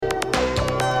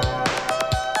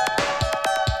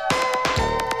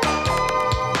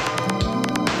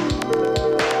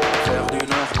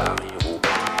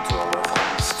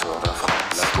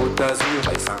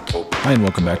Hi, and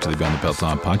welcome back to the Beyond the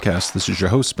Peloton podcast. This is your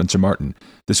host, Spencer Martin.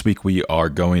 This week, we are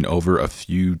going over a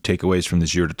few takeaways from the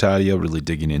Giro d'Italia, really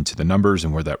digging into the numbers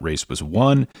and where that race was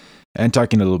won, and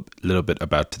talking a little bit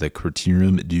about the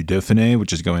Criterium du Dauphiné,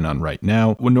 which is going on right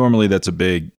now. Well, normally, that's a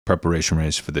big preparation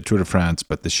race for the Tour de France,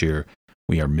 but this year,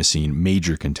 we are missing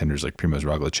major contenders like Primož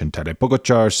Roglič and Tadej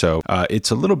Pogačar, so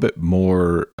it's a little bit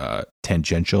more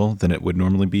tangential than it would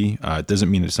normally be. It doesn't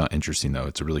mean it's not interesting, though.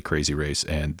 It's a really crazy race,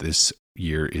 and this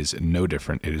year is no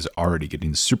different. It is already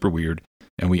getting super weird,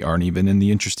 and we aren't even in the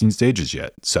interesting stages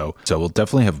yet. So we'll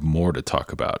definitely have more to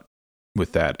talk about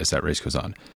with that as that race goes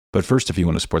on. But first, if you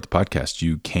want to support the podcast,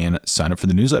 you can sign up for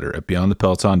the newsletter at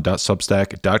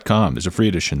beyondthepeloton.substack.com. There's a free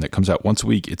edition that comes out once a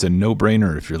week. It's a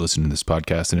no-brainer if you're listening to this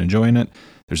podcast and enjoying it.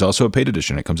 There's also a paid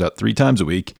edition. It comes out 3 times a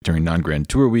week during non-Grand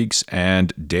Tour weeks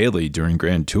and daily during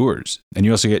Grand Tours. And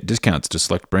you also get discounts to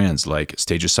select brands like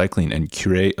Stages Cycling and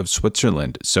Cure of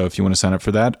Switzerland. So if you want to sign up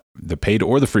for that, the paid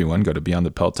or the free one, go to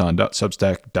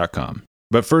beyondthepeloton.substack.com.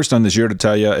 But first on the Giro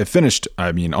d'Italia, it finished,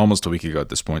 almost a week ago at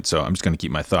this point, so I'm just going to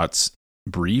keep my thoughts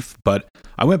brief, but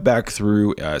I went back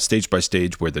through stage by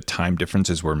stage where the time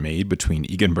differences were made between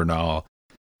Egan Bernal,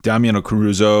 Damiano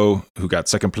Caruso, who got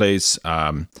second place.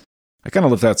 I kind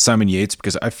of left out Simon Yates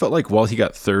because I felt like while he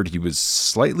got third, he was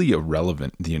slightly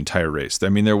irrelevant the entire race. I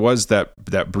mean, there was that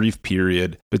brief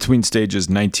period between stages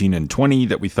 19 and 20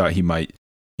 that we thought he might,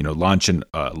 launch a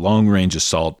long-range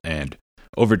assault and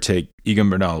overtake Egan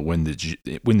Bernal, win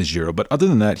the Giro. But other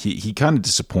than that, he kind of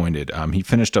disappointed. He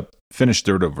finished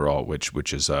third overall,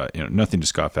 which is nothing to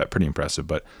scoff at, pretty impressive.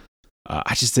 But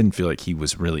I just didn't feel like he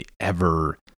was really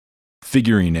ever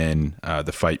figuring in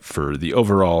the fight for the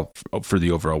overall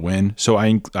win. So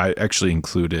I actually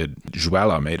included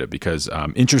Joao Almeida because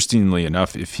interestingly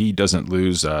enough, if he doesn't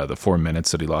lose the 4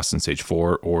 minutes that he lost in stage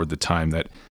 4 or the time that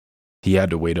he had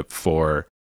to wait up for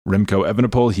Remco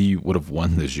Evenepoel, he would have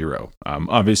won the Giro.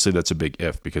 Obviously, that's a big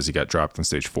if because he got dropped in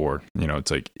stage 4. It's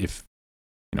like if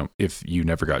you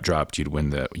never got dropped, you'd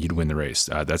win the race.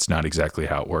 That's not exactly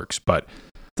how it works. But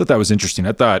I thought that was interesting.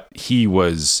 I thought he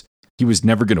was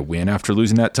never going to win after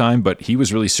losing that time, but he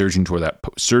was really surging toward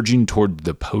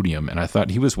the podium, and I thought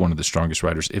he was one of the strongest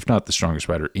riders, if not the strongest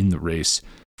rider in the race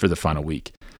for the final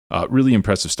week. Really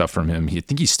impressive stuff from him. I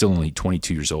think he's still only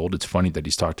 22 years old. It's funny that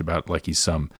he's talked about like he's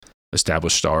some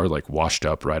established star, like washed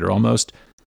up rider almost.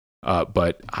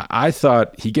 But I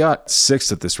thought he got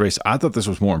 6th at this race. I thought this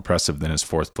was more impressive than his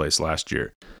 4th place last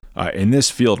year. And this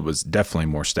field was definitely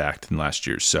more stacked than last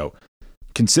year's. So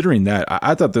considering that,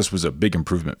 I thought this was a big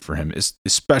improvement for him,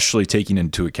 especially taking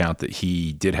into account that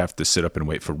he did have to sit up and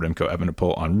wait for Remco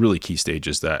Evenepoel on really key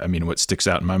stages. What sticks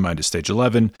out in my mind is stage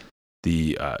 11,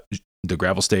 the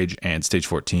gravel stage, and stage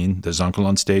 14, the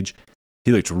Zoncolan stage.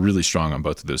 He looked really strong on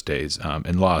both of those days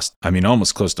and lost,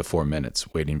 almost close to 4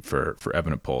 minutes waiting for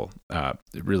Evenepoel.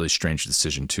 Really strange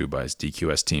decision, too, by his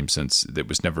DQS team since it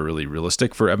was never really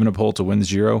realistic for Evenepoel to win the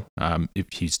Giro. If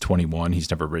he's 21,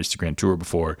 he's never raced a Grand Tour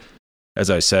before.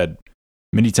 As I said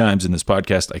many times in this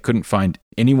podcast, I couldn't find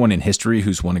anyone in history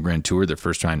who's won a Grand Tour their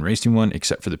first time racing one,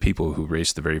 except for the people who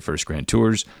raced the very first Grand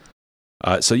Tours.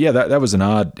 That was an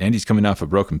odd, and he's coming off a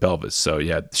broken pelvis. So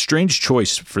yeah, strange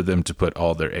choice for them to put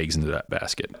all their eggs into that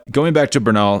basket. Going back to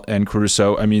Bernal and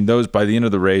Caruso, those by the end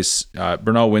of the race,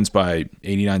 Bernal wins by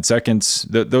 89 seconds.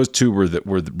 Those two were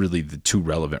really the two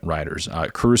relevant riders.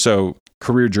 Caruso,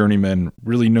 career journeyman,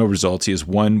 really no results. He has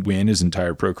one win his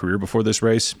entire pro career before this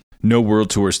race. No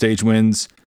World Tour stage wins.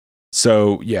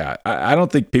 So yeah, I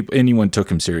don't think anyone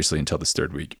took him seriously until this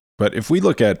third week. But if we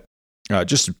look at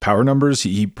just power numbers,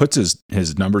 he puts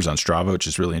his numbers on Strava, which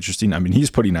is really interesting.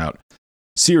 He's putting out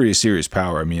serious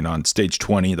power. On stage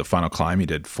 20, the final climb, he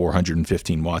did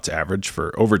 415 watts average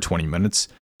for over 20 minutes,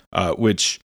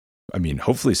 which,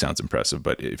 hopefully sounds impressive.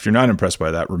 But if you're not impressed by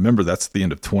that, remember that's the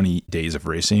end of 20 days of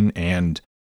racing, and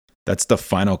that's the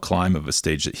final climb of a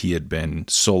stage that he had been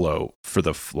solo for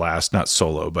the last, not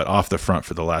solo, but off the front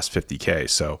for the last 50K.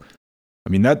 So,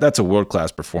 that's a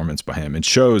world-class performance by him. It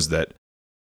shows that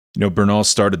Bernal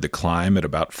started the climb at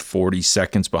about 40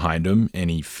 seconds behind him, and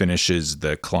he finishes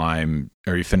the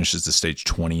stage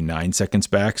 29 seconds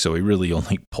back. So he really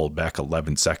only pulled back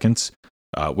 11 seconds,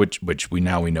 which we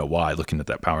know why, looking at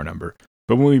that power number.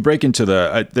 But when we break into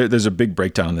there's a big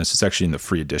breakdown on this. It's actually in the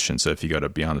free edition. So if you go to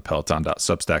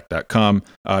beyondthepeloton.substack.com,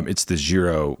 it's the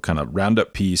Giro kind of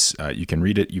roundup piece. You can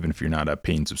read it even if you're not a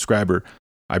paying subscriber.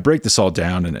 I break this all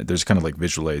down, and there's kind of like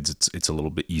visual aids. It's a little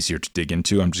bit easier to dig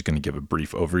into. I'm just going to give a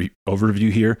brief overview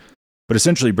here. But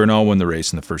essentially, Bernal won the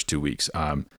race in the first 2 weeks.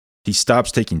 He stops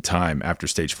taking time after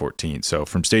stage 14. So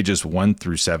from stages 1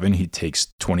 through 7, he takes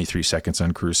 23 seconds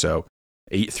on Caruso.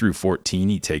 8 through 14,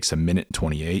 he takes 1 minute and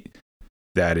 28.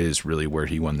 that is really where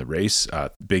he won the race.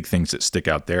 Big things that stick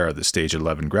out there are the stage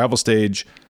 11 gravel stage,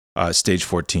 stage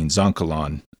 14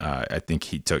 Zoncolan. I think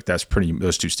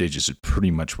those two stages are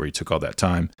pretty much where he took all that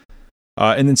time.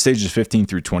 And then stages 15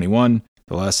 through 21,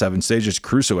 the last 7 stages,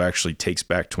 Caruso actually takes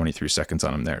back 23 seconds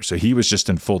on him there. So he was just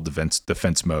in full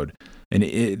defense mode.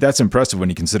 And that's impressive when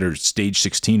you consider stage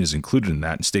 16 is included in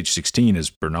that. And stage 16 is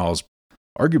Bernal's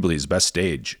arguably his best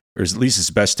stage, or at least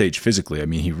his best stage physically. I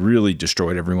mean, he really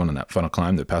destroyed everyone on that final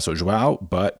climb, the Paso Joao,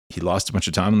 but he lost a bunch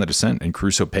of time on the descent, and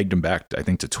Caruso pegged him back, I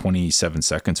think, to 27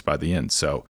 seconds by the end.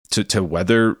 So to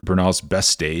weather Bernal's best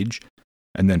stage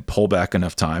and then pull back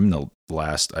enough time in the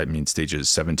last, stages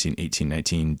 17, 18,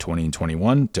 19, 20, and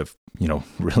 21 to,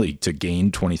 really to gain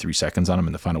 23 seconds on him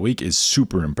in the final week is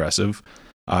super impressive,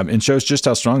 and shows just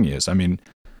how strong he is. I mean,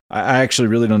 I actually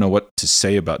really don't know what to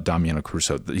say about Damiano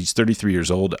Caruso. He's 33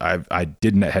 years old. I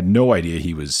had no idea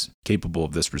he was capable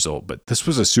of this result, but this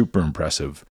was a super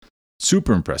impressive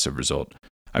result.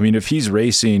 I mean, if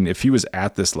he was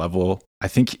at this level, I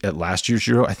think at last year's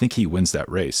Giro, I think he wins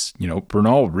that race.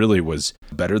 Bernal really was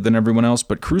better than everyone else,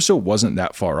 but Caruso wasn't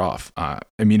that far off.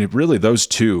 Those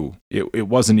two, it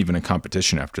wasn't even a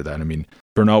competition after that. I mean,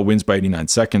 Bernal wins by 89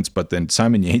 seconds, but then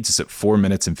Simon Yates is at 4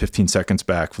 minutes and 15 seconds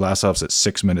back. Vlasov's at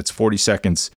 6 minutes, 40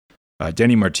 seconds.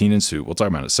 Denny Martinez, who we'll talk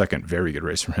about in a second, very good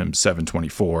race from him,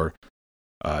 7:24.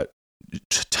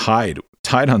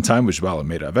 Tied on time with Joao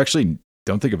Almeida. I've actually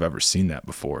don't think I've ever seen that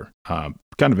before. Kind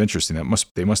of interesting.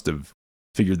 They must have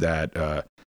figured that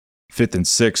 5th and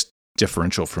 6th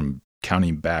differential from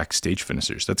counting back stage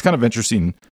finishers. That's kind of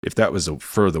interesting. If that was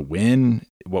for the win,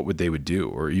 what they would do,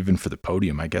 or even for the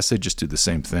podium? I guess they'd just do the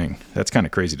same thing. That's kind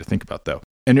of crazy to think about, though.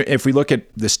 And if we look at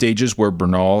the stages where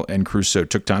Bernal and Caruso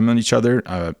took time on each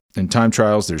other, in time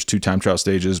trials, there's 2 time trial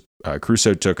stages.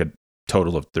 Caruso took a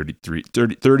total of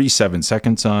 37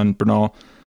 seconds on Bernal.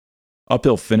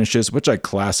 Uphill finishes, which I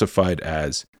classified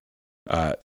as,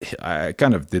 I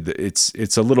kind of did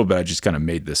it's a little bit, I just kind of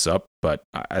made this up, but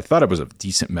I thought it was a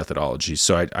decent methodology.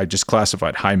 So I just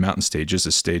classified high mountain stages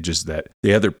as stages that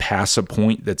they either pass a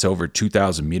point that's over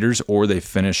 2,000 meters, or they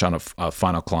finish on a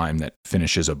final climb that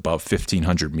finishes above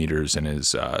 1,500 meters and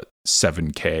is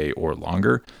 7K or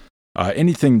longer.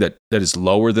 Anything that is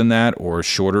lower than that or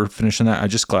shorter finish than that, I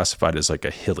just classified as like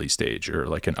a hilly stage or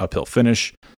like an uphill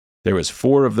finish. There was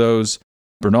 4 of those.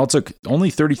 Bernal took only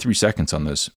 33 seconds on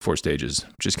those 4 stages,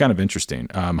 which is kind of interesting.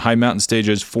 High mountain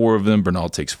stages, 4 of them, Bernal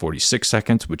takes 46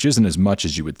 seconds, which isn't as much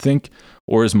as you would think,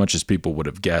 or as much as people would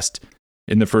have guessed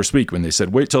in the first week when they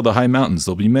said, wait till the high mountains,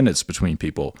 there'll be minutes between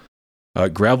people.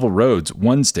 Gravel roads,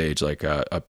 1 stage, like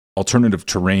a alternative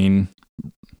terrain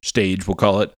stage, we'll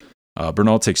call it.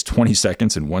 Bernal takes 20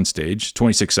 seconds in 1 stage,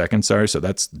 26 seconds, sorry, so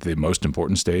that's the most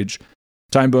important stage.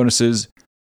 Time bonuses,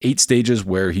 8 stages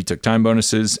where he took time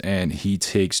bonuses, and he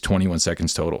takes 21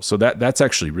 seconds total. So that's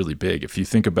actually really big. If you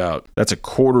think about, that's a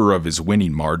quarter of his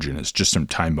winning margin is just some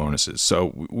time bonuses.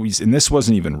 So and this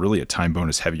wasn't even really a time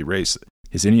bonus heavy race.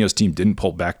 His Ineos team didn't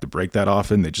pull back the brake that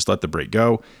often. They just let the brake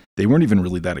go. They weren't even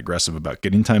really that aggressive about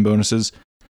getting time bonuses,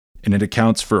 and it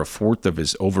accounts for a fourth of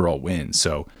his overall win.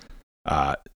 So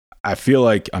I feel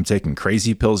like I'm taking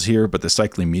crazy pills here, but the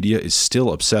cycling media is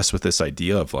still obsessed with this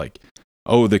idea of like,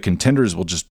 oh, the contenders will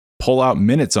just pull out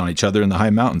minutes on each other in the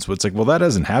high mountains. But it's like, well, that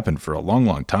hasn't happened for a long,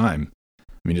 long time.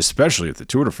 I mean, especially at the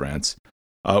Tour de France,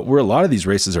 where a lot of these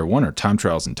races are won are time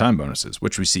trials and time bonuses,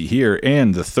 which we see here.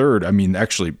 And the third, I'm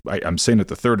saying that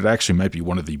the third, it actually might be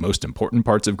one of the most important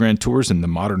parts of Grand Tours in the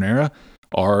modern era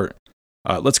are,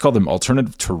 let's call them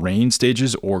alternative terrain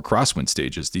stages or crosswind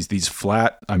stages. These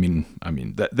flat,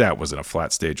 that wasn't a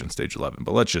flat stage on stage 11,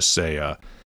 but let's just say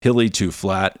hilly to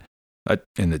flat.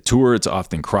 In the Tour, it's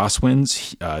often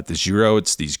crosswinds. At the Giro,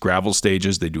 it's these gravel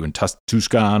stages they do in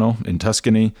Tuscano, in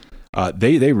Tuscany.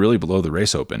 They really blow the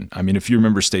race open. I mean, if you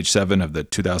remember stage 7 of the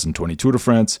 2020 Tour de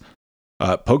France,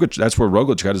 Pogacar, that's where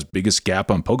Roglic got his biggest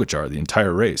gap on Pogacar the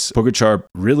entire race. Pogacar,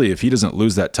 really, if he doesn't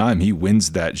lose that time, he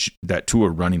wins that Tour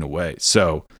running away.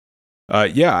 So,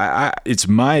 it's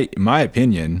my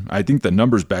opinion. I think the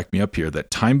numbers back me up here that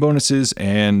time bonuses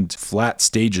and flat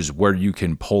stages where you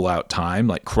can pull out time,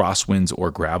 like crosswinds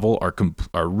or gravel,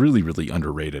 are really, really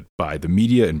underrated by the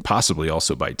media and possibly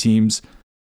also by teams.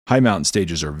 High mountain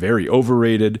stages are very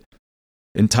overrated.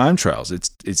 In time trials,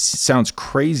 it sounds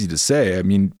crazy to say.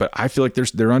 But I feel like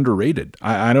they're underrated.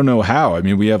 I don't know how.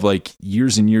 We have like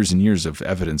years and years and years of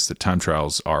evidence that time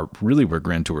trials are really where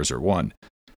Grand Tours are won.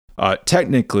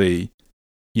 Technically,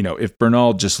 if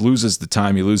Bernal just loses the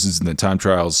time, he loses in the time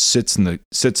trials, sits in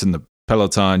the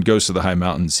peloton, goes to the high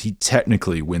mountains, he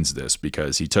technically wins this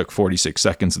because he took 46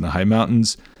 seconds in the high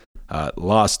mountains,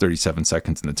 lost 37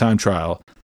 seconds in the time trial.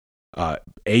 A,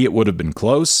 it would have been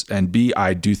close, and B,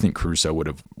 I do think Caruso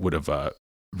would have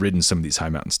ridden some of these high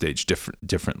mountain stage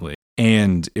differently.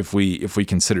 And if we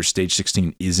consider stage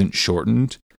 16 isn't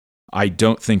shortened, I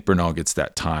don't think Bernal gets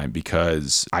that time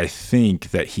because I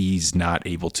think that he's not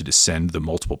able to descend the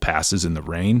multiple passes in the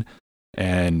rain.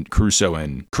 And Caruso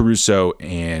and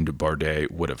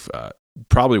Bardet would have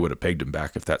probably would have pegged him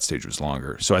back if that stage was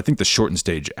longer. So I think the shortened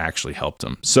stage actually helped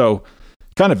him. So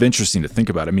kind of interesting to think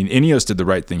about. I mean, Ineos did the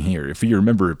right thing here. If you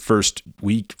remember first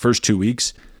 2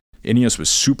 weeks, Ineos was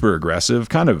super aggressive.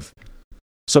 Kind of,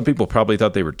 some people probably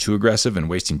thought they were too aggressive and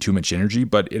wasting too much energy,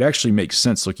 but it actually makes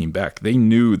sense looking back. They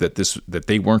knew that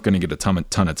they weren't going to get a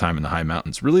ton of time in the high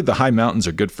mountains. Really, the high mountains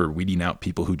are good for weeding out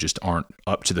people who just aren't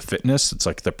up to the fitness. It's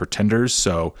like the pretenders.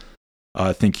 So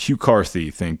think Hugh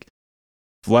Carthy, think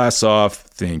Vlasov,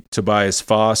 think Tobias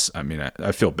Foss. I mean,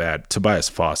 I feel bad. Tobias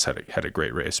Foss had a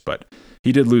great race, but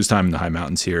he did lose time in the high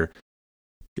mountains here.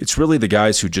 It's really the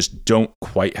guys who just don't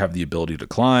quite have the ability to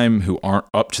climb, who aren't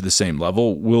up to the same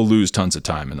level, will lose tons of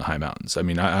time in the high mountains. I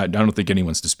mean, I don't think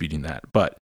anyone's disputing that.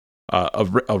 But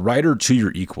a rider to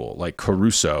your equal, like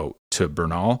Caruso to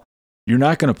Bernal, you're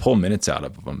not going to pull minutes out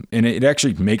of them. And it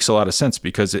actually makes a lot of sense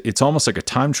because it's almost like a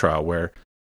time trial where,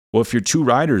 well, if you're two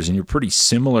riders and you're pretty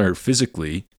similar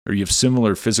physically, or you have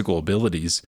similar physical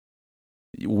abilities,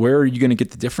 where are you going to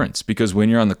get the difference? Because when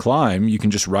you're on the climb, you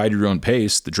can just ride your own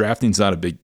pace. The drafting's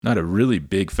not a really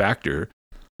big factor.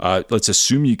 Let's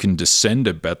assume you can descend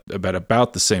about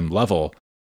the same level.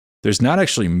 There's not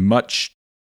actually much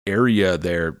area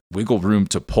there, wiggle room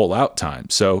to pull out time.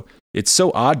 So it's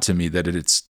so odd to me that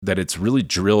it's really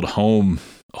drilled home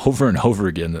over and over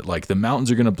again that like the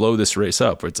mountains are going to blow this race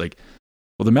up. Where it's like,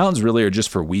 well, the mountains really are just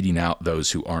for weeding out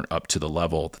those who aren't up to the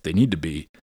level that they need to be.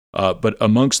 But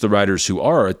amongst the riders who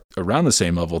are around the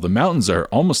same level, the mountains are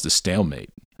almost a stalemate.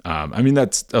 I mean,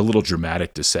 that's a little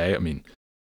dramatic to say. I mean,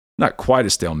 not quite a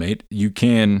stalemate.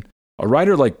 A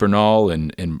rider like Bernal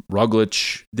and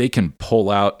Roglic, they can pull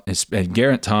out, and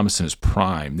Geraint Thomas in his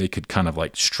prime, they could kind of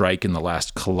like strike in the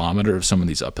last kilometer of some of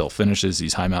these uphill finishes,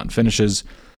 these high mountain finishes,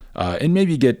 and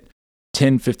maybe get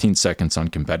 10, 15 seconds on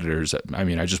competitors. I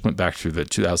mean, I just went back through the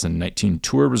 2019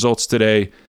 Tour results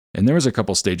today, and there was a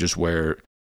couple stages where,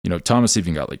 Thomas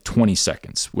even got like 20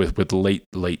 seconds with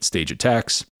late stage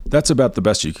attacks. That's about the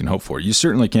best you can hope for. You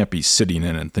certainly can't be sitting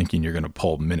in and thinking you're going to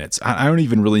pull minutes. I don't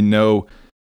even really know.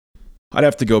 I'd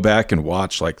have to go back and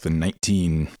watch like the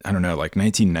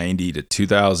 1990 to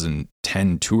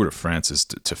 2010 Tour de France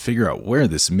to figure out where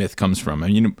this myth comes from. I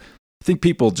mean, I think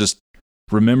people just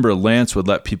remember Lance would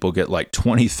let people get like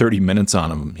 20, 30 minutes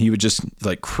on him. He would just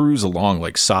like cruise along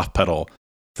like soft pedal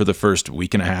for the first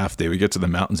week and a half. They would get to the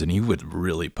mountains and he would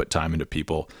really put time into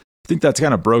people. I think that's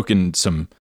kind of broken some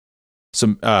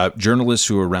journalists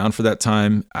who were around for that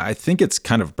time. I think it's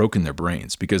kind of broken their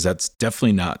brains because that's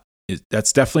definitely not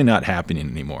happening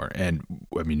anymore. And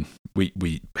I mean,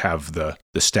 we have the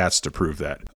stats to prove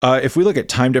that. If we look at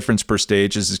time difference per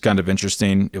stage, this is kind of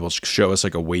interesting. It will show us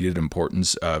like a weighted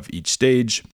importance of each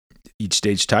stage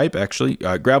type actually.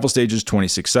 Gravel stages,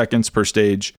 26 seconds per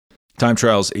stage. Time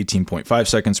trials, 18.5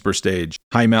 seconds per stage.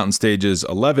 High mountain stages,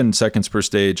 11 seconds per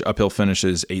stage. Uphill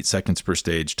finishes, 8 seconds per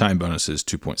stage. Time bonuses,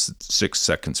 2.6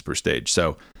 seconds per stage.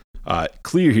 So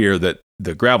clear here that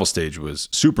the gravel stage was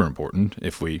super important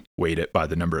if we weight it by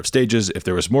the number of stages. If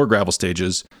there was more gravel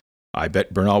stages, I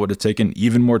bet Bernal would have taken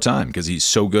even more time because he's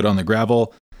so good on the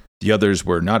gravel. The others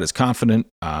were not as confident.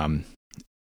 And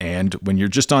when you're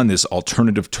just on this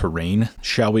alternative terrain,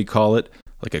 shall we call it,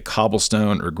 like a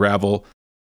cobblestone or gravel,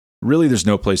 really there's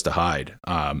no place to hide.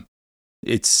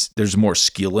 There's more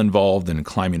skill involved than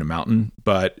climbing a mountain,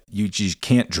 but you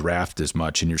can't draft as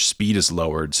much and your speed is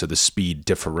lowered. So the speed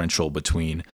differential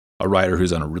between a rider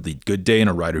who's on a really good day and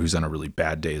a rider who's on a really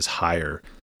bad day is higher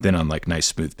than on like nice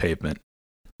smooth pavement.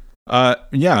 I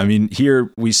mean,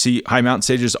 here we see high mountain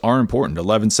stages are important.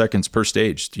 11 seconds per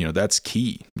stage, that's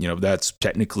key. That's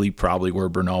technically probably where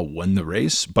Bernal won the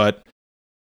race, but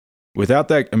without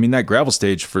that, I mean, that gravel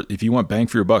stage, if you want bang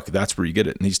for your buck, that's where you get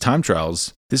it. And these time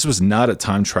trials, this was not a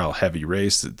time trial heavy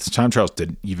race. The time trials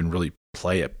didn't even really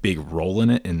play a big role in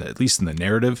it, at least in the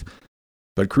narrative.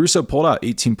 But Caruso pulled out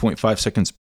 18.5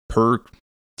 seconds per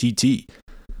TT.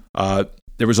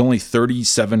 There was only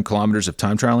 37 kilometers of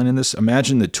time trialing in this.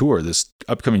 Imagine the Tour, this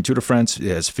upcoming Tour de France, it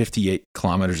has 58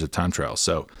 kilometers of time trial.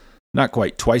 So not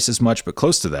quite twice as much, but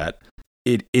close to that.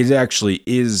 It actually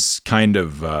is kind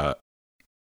of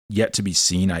yet to be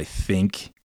seen, I think,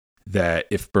 that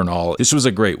if Bernal, this was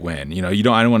a great win. I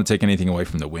don't want to take anything away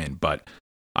from the win, but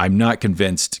I'm not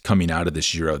convinced coming out of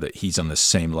this Giro that he's on the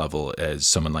same level as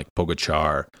someone like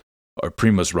Pogačar or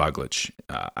Primoz Roglic.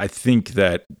 I think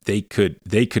that they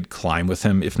could climb with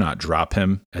him, if not drop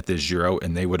him at this Giro,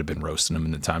 and they would have been roasting him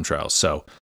in the time trials. So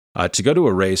to go to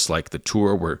a race like the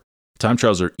Tour, where time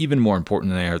trials are even more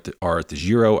important than they are at the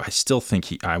Giro, I still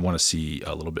think I want to see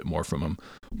a little bit more from him.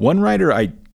 One rider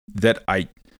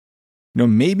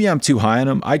maybe I'm too high on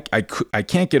him. I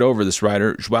can't get over this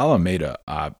rider, Joao Almeida.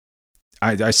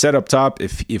 I said up top,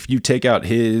 if you take out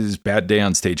his bad day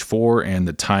on stage 4 and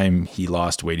the time he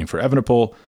lost waiting for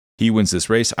Evenepoel, he wins this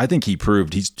race. I think he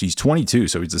proved he's 22,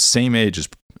 so he's the same age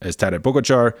as Tadej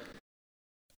Pogačar.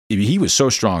 He was so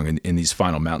strong in these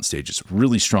final mountain stages,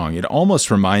 really strong. It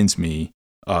almost reminds me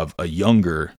of a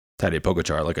younger Tadej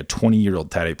Pogačar, like a 20-year-old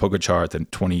Tadej Pogačar at the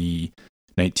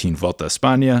 2019 Volta a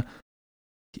España,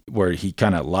 where he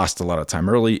kind of lost a lot of time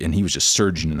early and he was just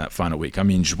surging in that final week. I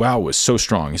mean, Joao was so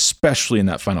strong, especially in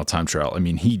that final time trial. I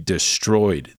mean, he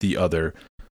destroyed the other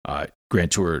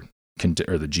Grand Tour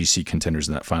or the GC contenders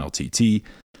in that final TT.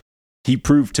 He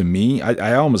proved to me,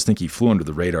 I almost think he flew under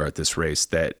the radar at this race,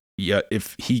 that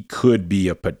if he could be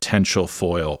a potential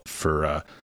foil for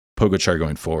Pogačar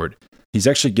going forward. He's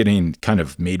actually getting kind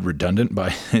of made redundant by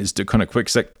his Deceuninck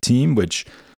Quick-Step team, which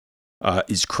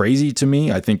is crazy to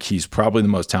me. I think he's probably the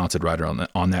most talented rider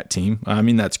on that team. I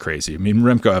mean, that's crazy. I mean,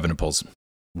 Remco Evenepoel's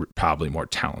probably more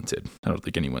talented. I don't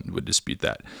think anyone would dispute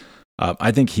that.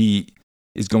 I think he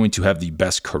is going to have the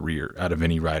best career out of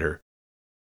any rider,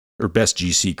 or best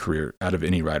GC career out of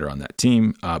any rider on that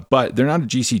team. But they're not a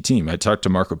GC team. I talked to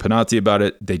Marco Panatti about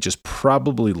it. They just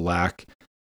probably lack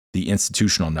the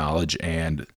institutional knowledge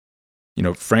and,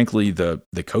 frankly, the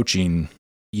coaching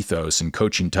ethos and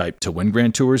coaching type to win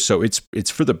Grand Tours. So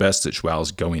it's for the best that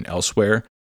Joao's going elsewhere.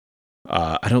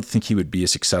 I don't think he would be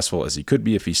as successful as he could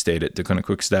be if he stayed at Deceuninck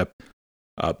Quick-Step.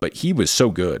 But he was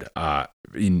so good. Not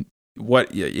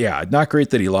great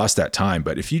that he lost that time,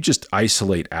 but if you just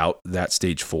isolate out that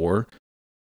stage 4,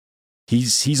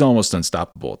 he's almost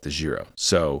unstoppable at the Giro.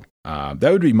 So that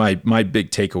would be my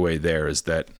big takeaway there, is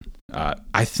that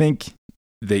I think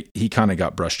he kind of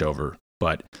got brushed over,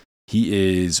 but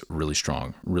he is really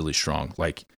strong,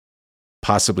 like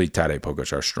possibly Tadej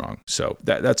Pogačar strong. So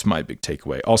that's my big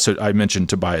takeaway. Also, I mentioned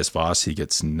Tobias Voss. He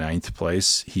gets 9th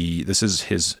place. This is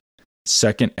his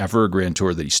second ever Grand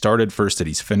Tour that he started, first that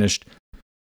he's finished.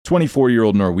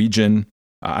 24-year-old Norwegian.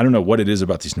 I don't know what it is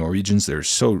about these Norwegians. They're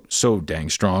so dang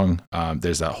strong.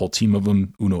 There's that whole team of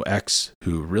them, Uno X,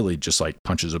 who really just like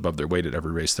punches above their weight at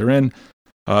every race they're in.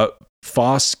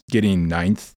 Voss getting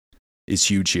 9th is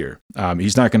huge here.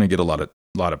 He's not going to get a lot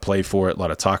of play for it, a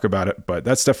lot of talk about it, but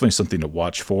that's definitely something to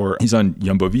watch for. He's on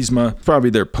Jumbo-Visma, probably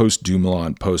their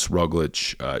post-Dumoulin,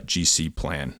 post-Roglic GC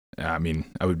plan. I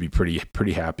mean, I would be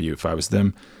pretty happy if I was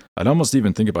them. I'd almost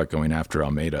even think about going after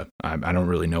Almeida. I don't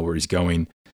really know where he's going.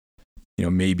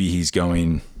 Maybe he's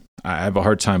going. I have a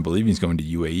hard time believing he's going to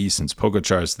UAE since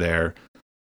Pogačar's there.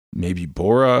 Maybe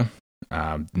Bora.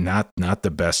 Not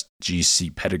the best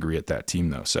GC pedigree at that team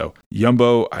though. So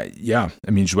Jumbo,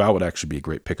 Joao would actually be a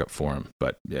great pickup for him.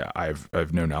 But yeah, I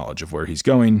have no knowledge of where he's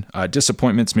going.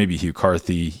 Disappointments, maybe Hugh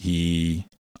Carthy. He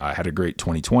had a great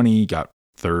 2020, got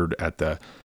 3rd at the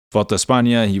Volta a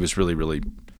España. He was really, really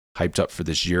hyped up for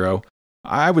this Giro.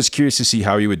 I was curious to see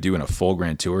how he would do in a full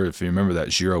Grand Tour. If you remember,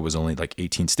 that Giro was only like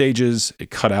 18 stages.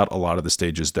 It cut out a lot of the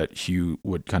stages that Hugh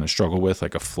would kind of struggle with,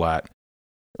 like a flat,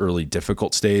 early,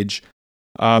 difficult stage.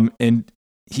 And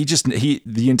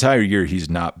the entire year, he's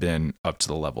not been up to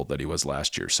the level that he was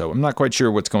last year. So I'm not quite sure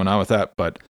what's going on with that,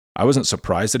 but I wasn't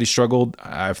surprised that he struggled.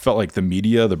 I felt like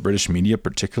the British media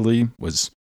particularly,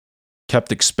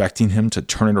 kept expecting him to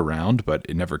turn it around, but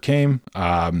it never came.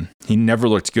 He never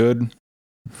looked good.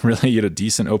 Really, he had a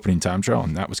decent opening time trial,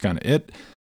 and that was kind of it.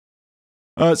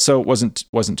 So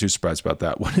wasn't too surprised about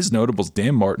that. What is notable is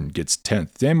Dan Martin gets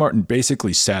 10th. Dan Martin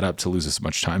basically sat up to lose as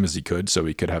much time as he could so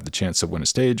he could have the chance to win a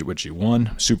stage, which he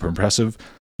won. Super impressive.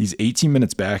 He's 18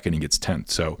 minutes back and he gets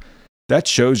 10th. So that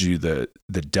shows you the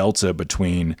delta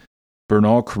between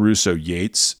Bernal, Caruso,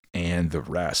 Yates, and the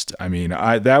rest. I mean,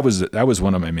 that was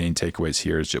one of my main takeaways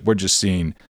here. Is we're just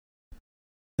seeing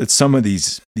that some of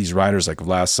these riders like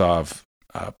Vlasov,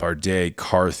 Bardet,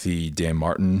 Carthy, Dan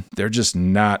Martin, they're just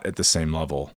not at the same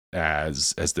level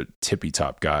as the tippy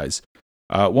top guys.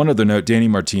 One other note, Danny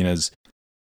Martinez,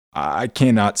 I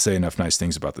cannot say enough nice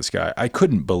things about this guy. I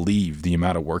couldn't believe the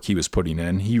amount of work he was putting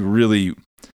in. He really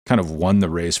kind of won the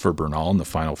race for Bernal in the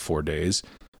final 4 days.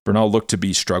 Bernal looked to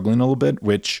be struggling a little bit,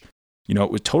 which,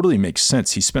 it would totally make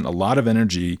sense. He spent a lot of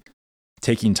energy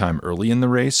taking time early in the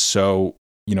race. So,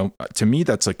 to me,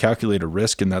 that's a calculated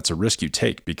risk, and that's a risk you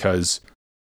take because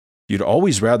you'd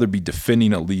always rather be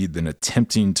defending a lead than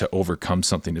attempting to overcome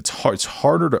something. It's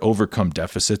harder to overcome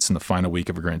deficits in the final week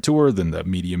of a Grand Tour than the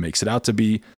media makes it out to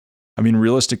be. I mean,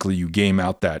 realistically, you game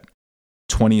out that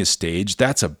 20th stage.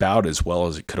 That's about as well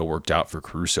as it could have worked out for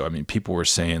Caruso. I mean, people were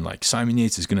saying like Simon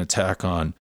Yates is going to attack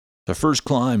on the first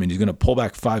climb and he's going to pull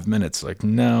back 5 minutes. Like,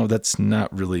 no, that's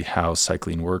not really how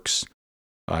cycling works.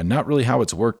 Not really how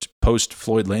it's worked post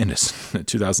Floyd Landis, the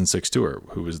 2006 Tour,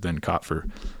 who was then caught for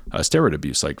steroid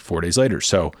abuse like 4 days later.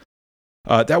 So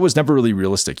that was never really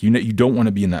realistic. You don't want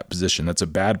to be in that position. That's a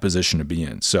bad position to be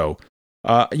in. So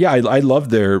I love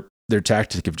their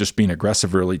tactic of just being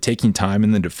aggressive early, taking time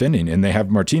and then defending. And they have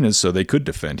Martinez, so they could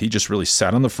defend. He just really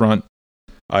sat on the front,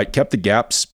 kept the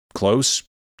gaps close,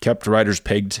 kept riders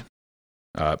pegged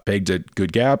at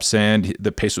good gaps, and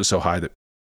the pace was so high that,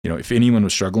 if anyone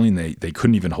was struggling, they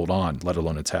couldn't even hold on, let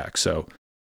alone attack. So,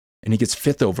 and he gets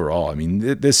 5th overall. I mean,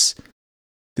 this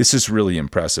is really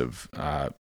impressive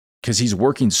because he's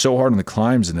working so hard on the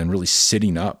climbs and then really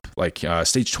sitting up. Like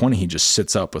stage 20, he just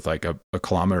sits up with like a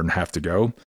kilometer and a half to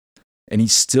go, and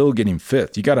he's still getting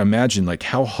 5th. You got to imagine like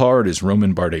how hard is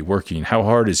Romain Bardet working? How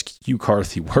hard is Hugh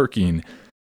Carthy working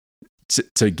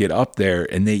to get up there?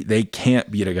 And they can't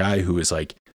beat a guy who is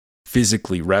like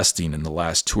physically resting in the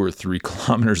last 2 or 3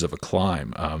 kilometers of a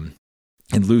climb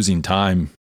and losing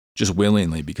time just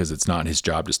willingly because it's not his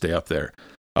job to stay up there.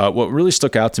 What really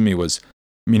stuck out to me was,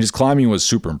 his climbing was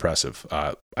super impressive.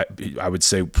 I would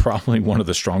say probably one of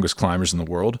the strongest climbers in the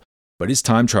world, but his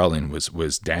time trialing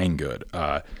was dang good.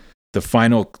 The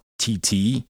final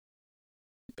TT,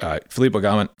 Filippo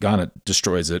Ganna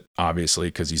destroys it, obviously,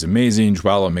 because he's amazing.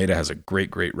 Joao Almeida has a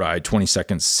great ride, 20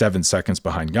 seconds, 7 seconds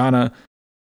behind Ganna.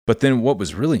 But then what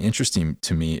was really interesting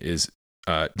to me is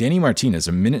Danny Martinez,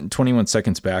 1 minute and 21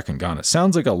 seconds back in Ganna.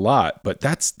 Sounds like a lot, but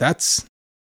that's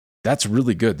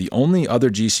really good. The only other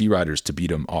GC riders to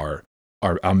beat him are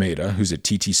Almeida, who's a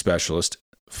TT specialist,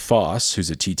 Foss,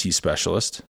 who's a TT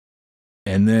specialist.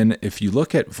 And then if you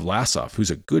look at Vlasov,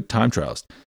 who's a good time trialist,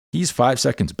 he's 5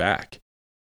 seconds back.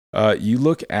 You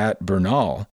look at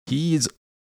Bernal, he's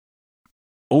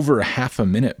over a half a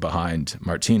minute behind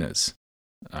Martinez.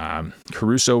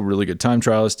 Caruso, really good time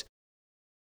trialist.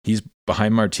 He's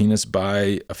behind Martinez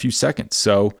by a few seconds.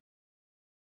 So,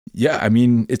 yeah,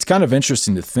 it's kind of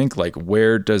interesting to think, like,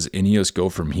 where does Ineos go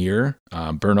from here?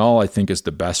 Bernal, I think, is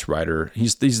the best rider.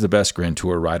 He's the best Grand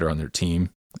Tour rider on their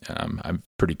team. I'm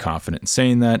pretty confident in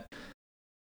saying that.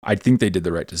 I think they did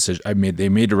the right decision. They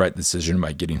made the right decision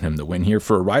by getting him the win here.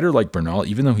 For a rider like Bernal,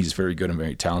 even though he's very good and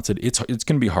very talented, it's going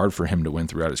to be hard for him to win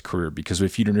throughout his career, because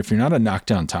if you're not a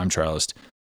knockdown time trialist,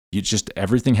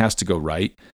 everything has to go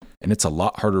right, and it's a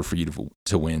lot harder for you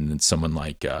to win than someone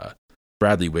like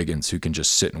Bradley Wiggins, who can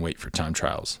just sit and wait for time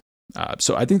trials.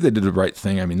 So I think they did the right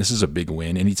thing. This is a big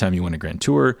win. Anytime you win a Grand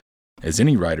Tour, as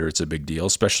any rider, it's a big deal,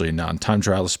 especially a non-time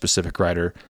trialist specific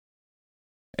rider.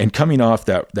 And coming off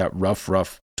that rough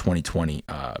 2020,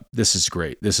 this is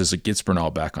great. It gets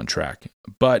Bernal back on track.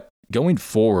 But going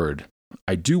forward,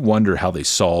 I do wonder how they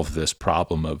solve this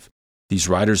problem of these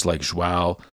riders like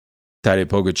Joao, Tadej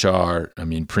Pogačar.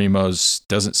 Primoz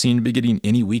doesn't seem to be getting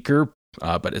any weaker,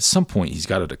 but at some point he's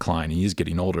got to decline. He is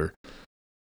getting older.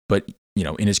 But,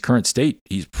 in his current state,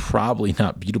 he's probably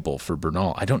not beatable for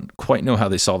Bernal. I don't quite know how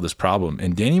they solve this problem.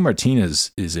 And Danny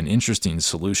Martinez is an interesting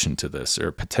solution to this, or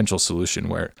a potential solution,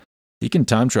 where he can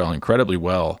time trial incredibly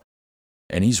well,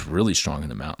 and he's really strong in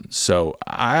the mountains. So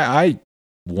I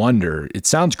wonder, it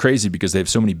sounds crazy because they have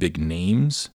so many big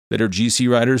names that are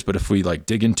GC riders, but if we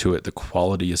dig into it, the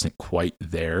quality isn't quite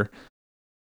there,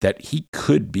 that he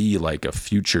could be like a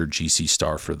future GC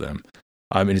star for them.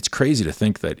 It's crazy to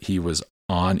think that he was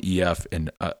on EF, and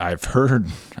I've heard,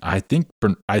 I think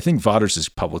Vaughters has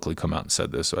publicly come out and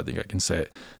said this, so I think I can say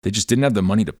it. They just didn't have the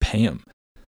money to pay him.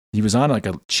 He was on a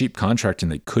cheap contract,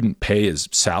 and they couldn't pay his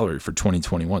salary for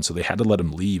 2021, so they had to let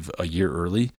him leave a year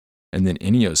early, and then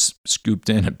Ineos scooped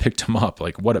in and picked him up.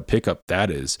 What a pickup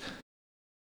that is.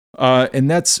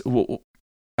 And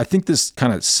I think this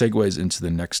kind of segues into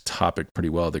the next topic pretty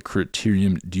well, the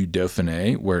Criterium du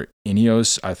Dauphiné, where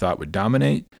Ineos, I thought, would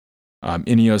dominate.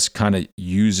 Ineos kind of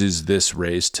uses this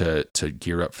race to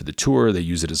gear up for the Tour. They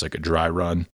use it as a dry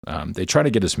run. They try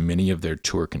to get as many of their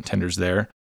Tour contenders there,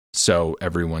 so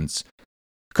everyone's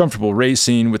comfortable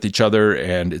racing with each other,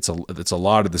 and it's a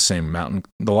lot of the same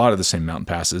mountain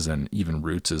passes and even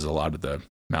routes as a lot of the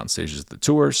mountain stages of the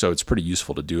Tour. So it's pretty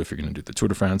useful to do if you're going to do the Tour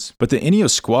de France. But the Ineos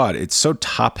squad, it's so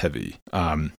top heavy.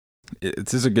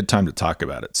 This is a good time to talk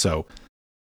about it. So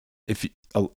if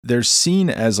they're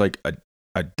seen as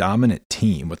a dominant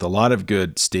team with a lot of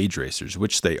good stage racers,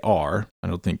 which they are. I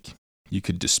don't think you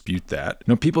could dispute that.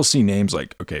 People see names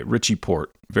like, okay, Richie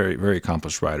Porte, very, very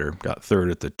accomplished rider, got third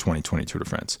at the 2020 Tour de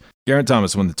France. Geraint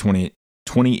Thomas won the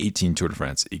 2018 Tour de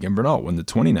France. Egan Bernal won the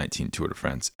 2019 Tour de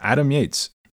France. Adam Yates,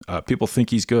 people think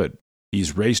he's good.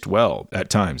 He's raced well at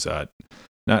times.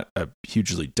 Not a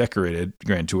hugely decorated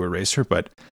Grand Tour racer, but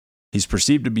he's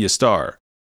perceived to be a star.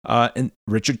 And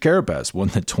Richard Carapaz won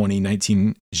the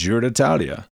 2019 Giro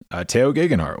d'Italia. Tao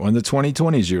Gegenhardt won the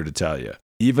 2020 Giro d'Italia.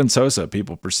 Even Sosa,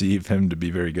 people perceive him to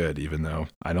be very good, even though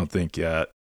I don't think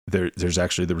there's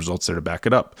actually the results there to back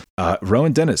it up.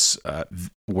 Rowan Dennis,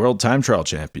 world time trial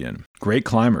champion, great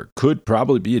climber, could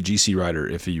probably be a GC rider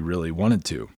if he really wanted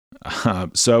to.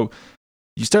 So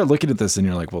you start looking at this and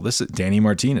you're like, well, this is Danny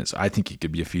Martinez. I think he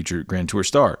could be a future Grand Tour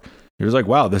star. You're like,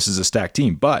 wow, this is a stacked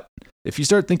team. But if you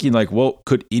start thinking like, well,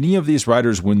 could any of these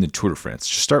riders win the Tour de France?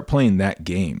 Just start playing that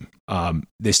game.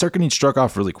 They start getting struck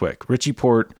off really quick. Richie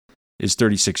Porte is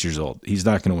 36 years old. He's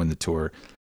not going to win the Tour.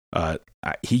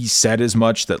 He said as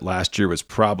much that last year was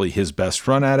probably his best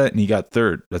run at it, and he got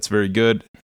third. That's very good.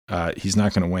 He's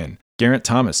not going to win. Geraint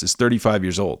Thomas is 35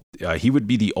 years old. He would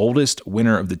be the oldest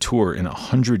winner of the Tour in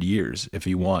 100 years if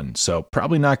he won. So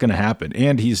probably not going to happen.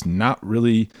 And he's not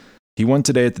really, he won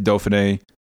today at the Dauphiné,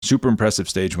 super impressive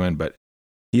stage win, but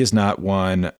he has not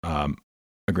won a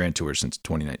Grand Tour since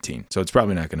 2019. So it's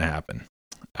probably not going to happen.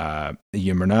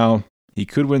 Egan Bernal, he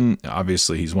could win.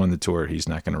 Obviously, he's won the Tour. He's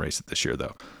not going to race it this year,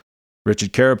 though.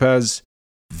 Richard Carapaz,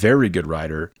 very good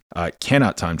rider.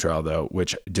 Cannot time trial, though,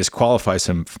 which disqualifies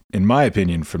him, in my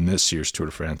opinion, from this year's Tour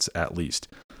de France, at least.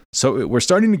 So we're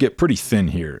starting to get pretty thin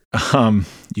here.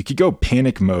 You could go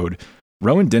panic mode.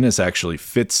 Rowan Dennis actually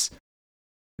fits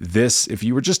this. If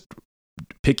you were just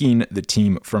picking the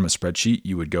team from a spreadsheet,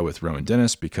 you would go with Rowan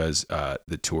Dennis because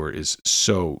the Tour is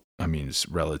it's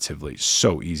relatively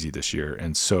so easy this year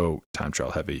and so time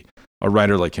trial heavy. A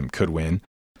rider like him could win.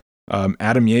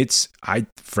 Adam Yates, I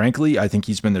think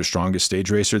he's been their strongest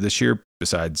stage racer this year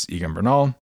besides Egan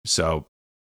Bernal. So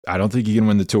I don't think he can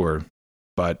win the Tour,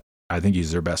 but I think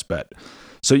he's their best bet.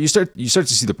 So you start to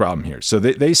see the problem here. So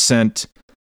they sent,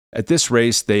 at this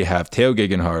race, they have Tao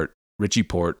Gegenhardt, Richie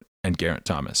Porte, and Geraint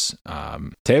Thomas.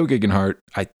 Tao Gegenhardt,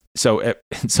 so at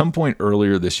some point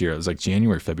earlier this year, it was like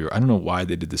January, February, I don't know why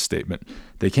they did this statement.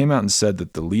 They came out and said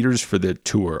that the leaders for the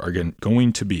Tour are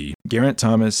going to be Geraint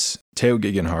Thomas, Tao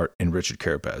Gegenhardt, and Richard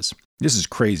Carapaz. This is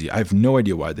crazy. I have no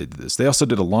idea why they did this. They also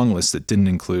did a long list that didn't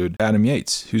include Adam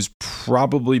Yates, who's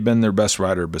probably been their best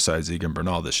rider besides Egan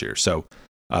Bernal this year. So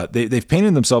they've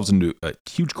painted themselves into a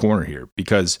huge corner here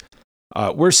because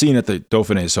we're seeing at the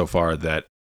Dauphiné so far that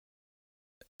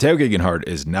Tao Gegenhardt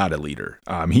is not a leader.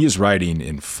 He is riding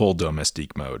in full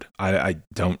domestique mode. I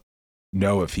don't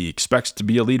know if he expects to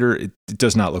be a leader. It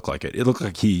does not look like it. It looked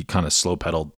like he kind of slow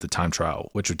pedaled the time trial,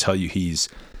 which would tell you he's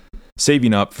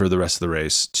saving up for the rest of the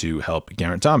race to help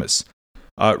Geraint Thomas.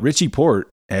 Richie Porte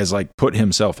has put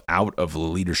himself out of the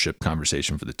leadership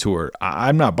conversation for the Tour.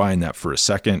 I'm not buying that for a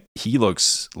second. He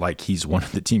looks like he's one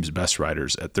of the team's best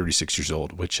riders at 36 years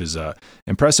old, which is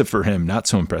impressive for him. Not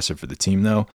so impressive for the team,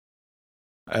 though.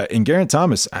 And Geraint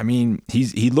Thomas,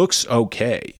 he looks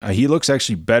okay. He looks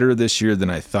actually better this year than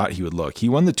I thought he would look. He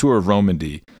won the Tour of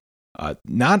Romandy.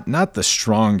 Not the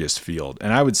strongest field,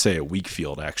 and I would say a weak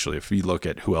field, actually, if you look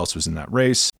at who else was in that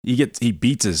race. He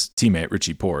beats his teammate,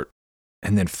 Richie Porte,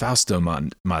 and then Fausto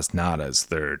Masnada is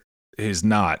third. He's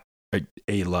not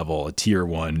a level, a tier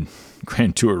 1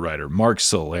 Grand Tour rider. Marc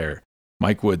Soler,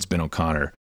 Mike Woods, Ben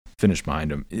O'Connor finished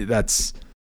behind him. That's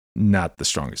not the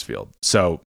strongest field.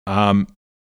 So,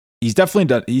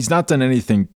 he's not done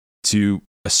anything to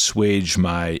assuage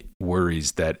my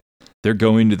worries that they're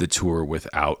going to the Tour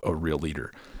without a real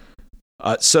leader.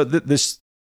 So this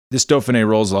Dauphiné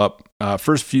rolls up.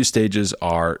 First few stages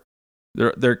are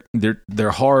they're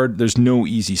hard. There's no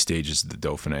easy stages of the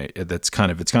Dauphiné. It's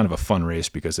kind of a fun race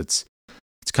because it's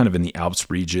kind of in the Alps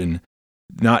region.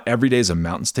 Not every day is a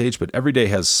mountain stage, but every day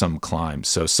has some climbs.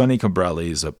 So Sonny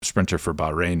Colbrelli is a sprinter for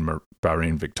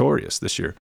Bahrain Victorious this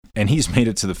year. And he's made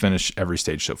it to the finish every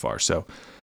stage so far. So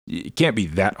it can't be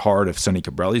that hard if Sonny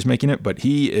Colbrelli's making it, but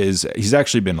he's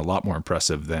actually been a lot more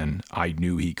impressive than I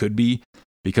knew he could be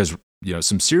because,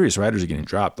 some serious riders are getting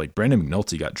dropped. Like Brandon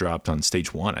McNulty got dropped on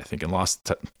stage 1, I think, and lost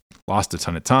a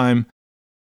ton of time.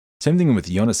 Same thing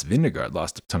with Jonas Vingegaard,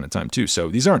 lost a ton of time too. So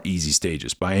these aren't easy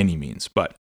stages by any means,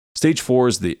 but stage 4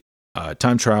 is the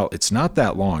time trial. It's not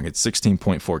that long. It's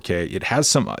 16.4K. It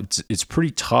has it's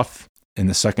pretty tough. In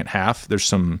the second half, there's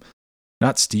some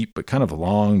not steep, but kind of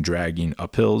long, dragging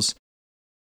uphills.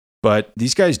 But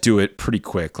these guys do it pretty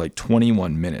quick, like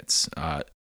 21 minutes.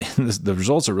 The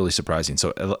results are really surprising.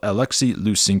 So Alexei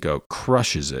Lusenko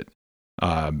crushes it.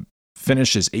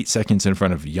 finish is 8 seconds in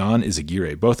front of Jan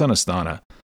Izagirre, both on Astana.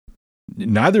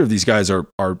 Neither of these guys are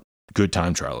good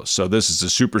time trialists, so this is a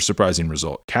super surprising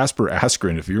result. Casper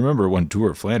Askren, if you remember, won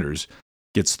Tour of Flanders,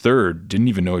 gets third, didn't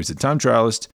even know he's a time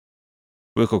trialist.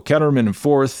 Wilco Kelderman in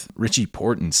fourth, Richie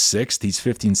Porte in sixth, he's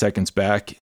 15 seconds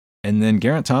back. And then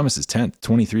Geraint Thomas is 10th,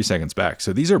 23 seconds back.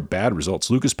 So these are bad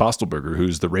results. Lucas Postelberger,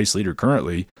 who's the race leader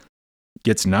currently,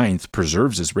 gets ninth,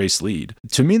 preserves his race lead.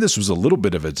 To me, this was a little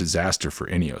bit of a disaster for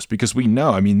Ineos because we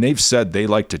know, they've said they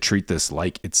like to treat this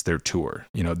like it's their tour.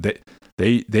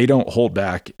 They don't hold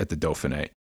back at the Dauphiné.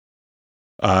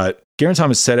 Geraint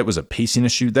Thomas said it was a pacing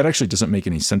issue. That actually doesn't make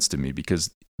any sense to me because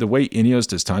the way Ineos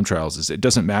does time trials is it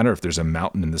doesn't matter if there's a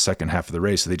mountain in the second half of the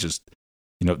race. They just,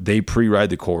 they pre-ride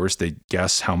the course. They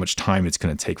guess how much time it's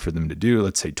going to take for them to do.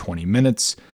 Let's say 20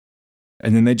 minutes.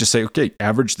 And then they just say, okay,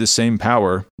 average the same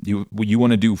power. You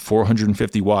want to do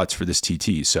 450 watts for this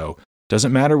TT. So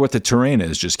doesn't matter what the terrain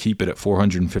is, just keep it at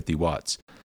 450 watts.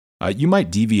 You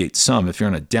might deviate some. If you're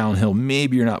on a downhill,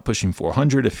 maybe you're not pushing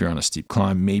 400. If you're on a steep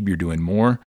climb, maybe you're doing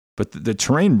more. But the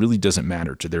terrain really doesn't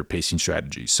matter to their pacing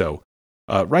strategy. So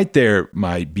right there,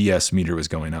 my BS meter was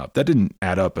going up. That didn't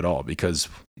add up at all because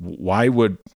why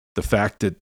would the fact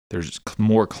that there's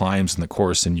more climbs in the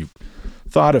course than you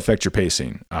thought affect your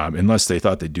pacing? Unless they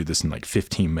thought they'd do this in like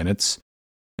 15 minutes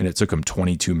and it took them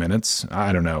 22 minutes.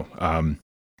 I don't know.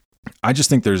 I just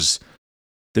think there's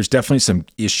definitely some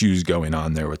issues going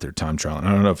on there with their time trial. And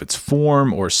I don't know if it's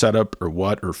form or setup or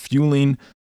what, or fueling.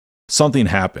 Something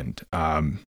happened.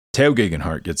 Theo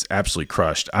Gegenhardt gets absolutely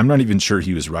crushed. I'm not even sure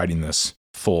he was riding this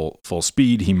full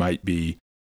speed. He might be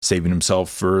saving himself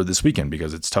for this weekend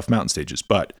because it's tough mountain stages.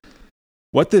 But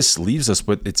what this leaves us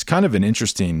with, it's kind of an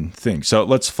interesting thing. So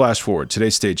let's flash forward.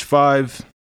 Today's stage 5.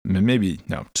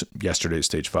 Yesterday's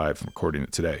stage 5. I'm recording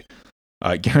it today.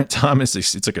 Geraint Thomas,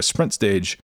 it's like a sprint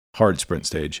stage. Hard sprint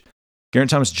stage.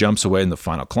 Geraint Thomas jumps away in the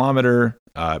final kilometer.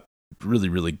 Really,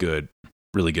 really good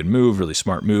move, really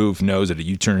smart move. Knows that a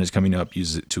U-turn is coming up,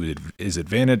 uses it to his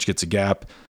advantage, gets a gap,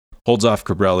 holds off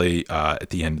Cabrelli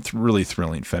at the end. Really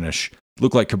thrilling finish.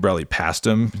 Looked like Cabrelli passed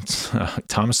him.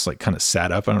 Thomas kind of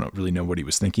sat up. I don't really know what he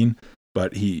was thinking,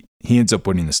 but he ends up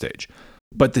winning the stage.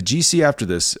 But the GC after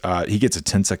this, he gets a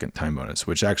 10-second time bonus,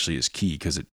 which actually is key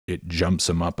because it jumps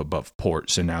him up above Porte.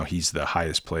 So now he's the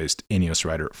highest placed Ineos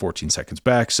rider at 14 seconds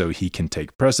back, so he can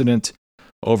take precedent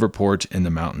over Porte in the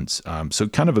mountains. So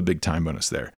kind of a big time bonus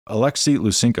there. Alexei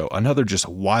Lusenko, another just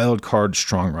wild card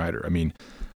strong rider.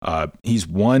 He's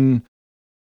won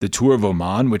the Tour of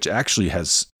Oman, which actually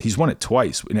he's won it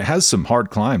twice, and it has some hard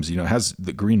climbs. It has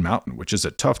the Green Mountain, which is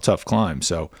a tough climb.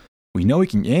 So we know he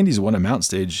can, and he's won a mountain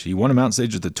stage. He won a mountain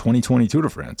stage at the 2020 Tour de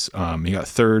France. He got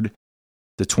third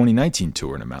the 2019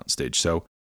 Tour in a mountain stage. So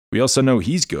we also know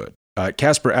he's good.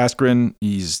 Casper Askren,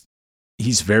 he's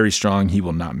very strong. He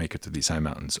will not make it to these high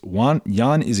mountains.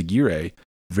 Jan Izagirre,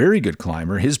 very good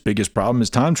climber. His biggest problem is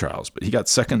time trials, but he got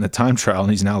second in the time trial,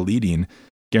 and he's now leading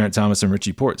Geraint Thomas and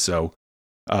Richie Porte. So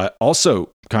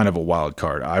also kind of a wild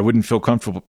card. I wouldn't feel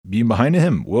comfortable being behind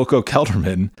him. Wilco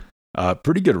Kelderman,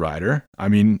 pretty good rider. I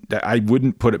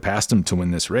wouldn't put it past him to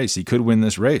win this race. He could win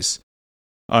this race.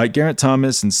 Geraint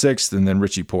Thomas in sixth, and then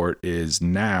Richie Porte is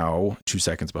now 2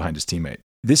 seconds behind his teammate.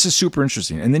 This is super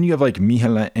interesting. And then you have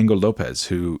Miguel Angel Lopez,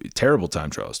 who, terrible time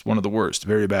trialist, one of the worst,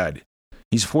 very bad.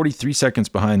 He's 43 seconds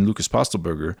behind Lucas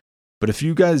Postelberger. But if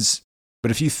you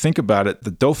think about it,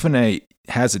 the Dauphiné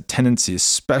has a tendency,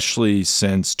 especially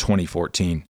since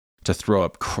 2014, to throw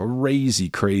up crazy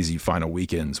final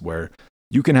weekends where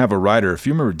you can have a rider. If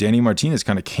you remember, Danny Martinez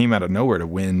kind of came out of nowhere to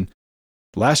win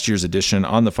last year's edition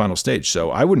on the final stage.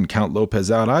 So I wouldn't count Lopez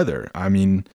out either.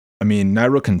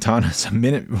 Nairo Quintana's a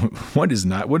minute. What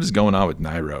is going on with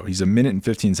Nairo? He's a minute and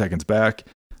 15 seconds back.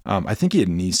 I think he had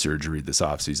knee surgery this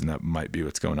offseason. That might be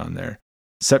what's going on there.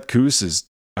 Sepp Kuss is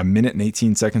a minute and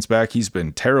 18 seconds back. He's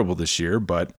been terrible this year,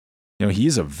 but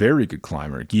he's a very good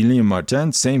climber. Guillaume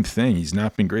Martin, same thing. He's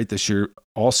not been great this year.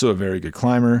 Also a very good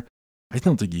climber. I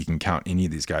don't think you can count any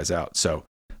of these guys out. So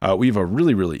we have a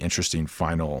really, really interesting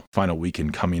final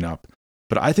weekend coming up.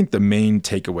 But I think the main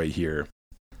takeaway here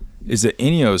is that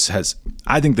Ineos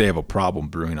I think they have a problem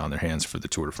brewing on their hands for the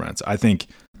Tour de France. I think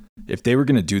if they were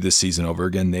going to do this season over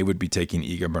again, they would be taking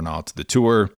Egan Bernal to the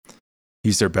Tour.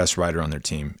 He's their best rider on their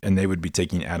team, and they would be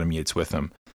taking Adam Yates with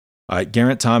them.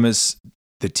 Geraint Thomas,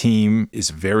 the team is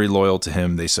very loyal to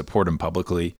him. They support him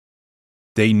publicly.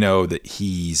 They know that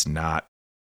he's not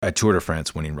a Tour de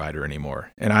France winning rider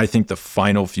anymore. And I think the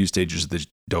final few stages of the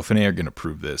Dauphiné are going to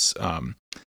prove this.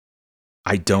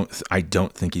 I don't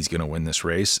think he's going to win this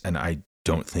race, and I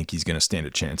don't think he's going to stand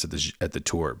a chance at the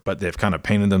Tour. But they've kind of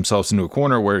painted themselves into a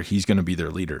corner where he's going to be their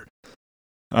leader.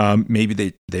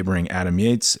 Maybe they bring Adam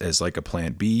Yates as like a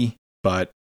plan B, but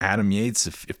Adam Yates,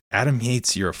 if Adam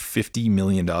Yates, you're a $50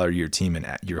 million a year team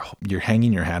and you're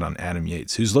hanging your hat on Adam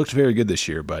Yates, who's looked very good this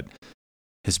year, but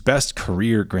his best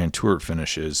career Grand Tour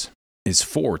finishes is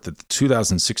fourth at the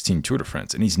 2016 Tour de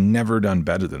France, and he's never done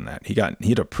better than that. He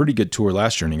had a pretty good tour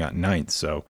last year and he got ninth,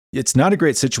 so it's not a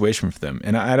great situation for them.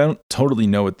 And I don't totally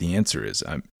know what the answer is.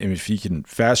 If you can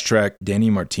fast track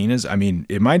Danny Martinez, I mean,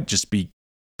 it might just be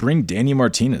bring Danny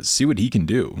Martinez, see what he can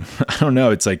do. I don't know.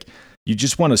 It's like you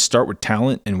just want to start with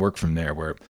talent and work from there,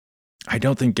 where I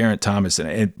don't think Geraint Thomas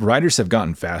and riders have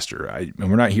gotten faster. And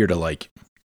we're not here to like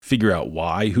figure out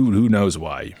why. Who knows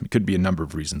why? It could be a number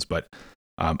of reasons, but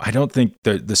I don't think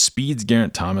the speeds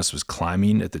Geraint Thomas was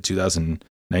climbing at the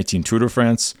 2019 Tour de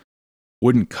France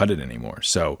wouldn't cut it anymore.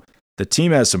 So the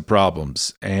team has some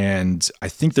problems, and I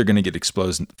think they're going to get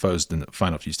exposed in the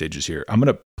final few stages here. I'm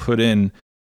going to put in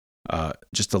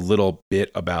just a little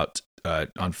bit about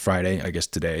on Friday, I guess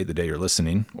today, the day you're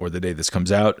listening, or the day this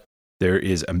comes out, there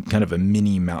is a kind of a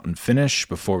mini mountain finish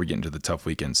before we get into the tough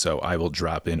weekend. So I will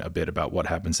drop in a bit about what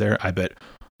happens there. I bet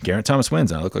Geraint Thomas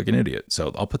wins, and I look like an idiot.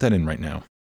 So I'll put that in right now.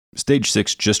 Stage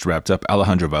 6 just wrapped up.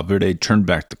 Alejandro Valverde turned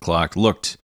back the clock,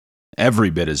 looked every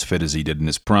bit as fit as he did in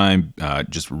his prime,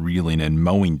 just reeling and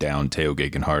mowing down Tao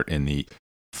Geoghegan Hart in the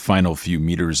final few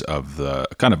meters of the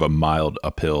kind of a mild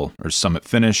uphill or summit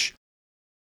finish.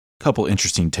 Couple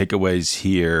interesting takeaways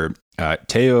here.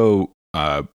 Tao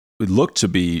looked to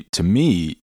be, to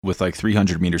me, with like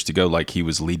 300 meters to go, like he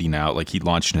was leading out, like he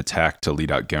launched an attack to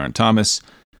lead out Geraint Thomas.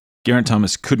 Geraint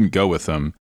Thomas couldn't go with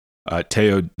him.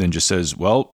 Tao then just says,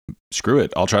 well, screw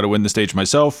it. I'll try to win the stage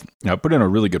myself. Now, put in a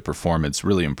really good performance,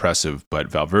 really impressive, but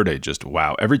Valverde just,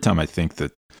 wow. Every time I think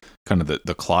that kind of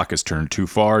the clock has turned too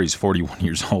far, he's 41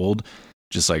 years old,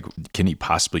 just like, can he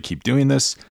possibly keep doing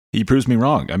this? He proves me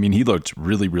wrong. I mean, he looked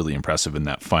really, really impressive in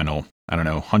that final,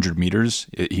 100 meters.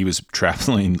 He was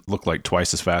traveling, looked like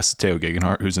twice as fast as Tao Geoghegan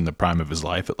Hart, who's in the prime of his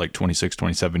life at like 26,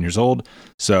 27 years old.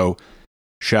 So,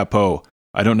 chapeau.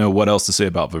 I don't know what else to say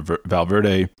about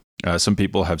Valverde. Some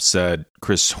people have said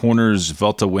Chris Horner's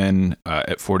Vuelta win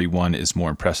at 41 is more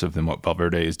impressive than what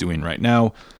Valverde is doing right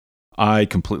now. I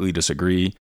completely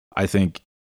disagree. I think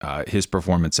his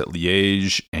performance at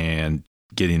Liège and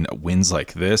getting wins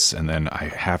like this, and then I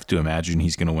have to imagine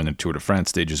he's going to win the Tour de France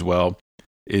stage as well,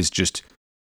 is just,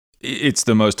 it's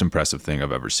the most impressive thing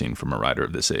I've ever seen from a rider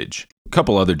of this age. A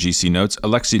couple other GC notes.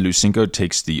 Alexei Lusenko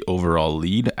takes the overall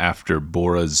lead after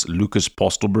Bora's Lucas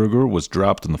Postelberger was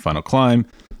dropped in the final climb.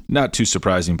 Not too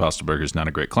surprising, Postelberger's not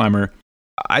a great climber.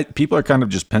 People are kind of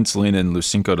just penciling in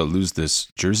Lusenko to lose this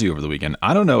jersey over the weekend.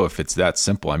 I don't know if it's that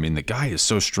simple. I mean, the guy is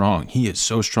so strong. He is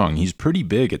so strong. He's pretty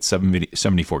big at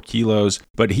 74 kilos,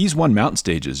 but he's won mountain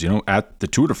stages, at the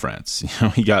Tour de France.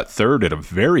 He got third at a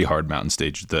very hard mountain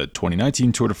stage, the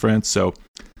 2019 Tour de France. So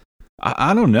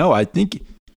I don't know. I think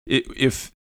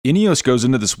if Ineos goes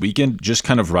into this weekend just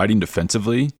kind of riding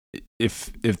defensively,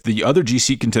 if the other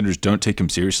GC contenders don't take him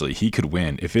seriously, he could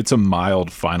win. If it's a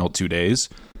mild final 2 days,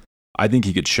 I think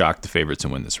he could shock the favorites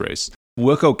and win this race.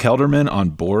 Wilco Kelderman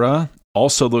on Bora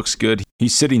also looks good.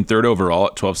 He's sitting third overall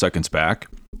at 12 seconds back.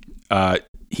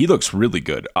 He looks really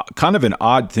good. Kind of an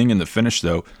odd thing in the finish,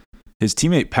 though. His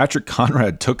teammate Patrick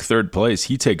Conrad took third place.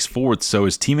 He takes fourth, so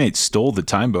his teammate stole the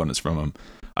time bonus from him.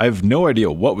 I have no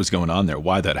idea what was going on there,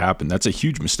 why that happened. That's a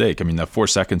huge mistake. I mean, that 4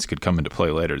 seconds could come into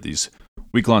play later. These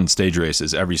week-long stage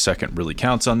races, every second really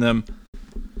counts on them.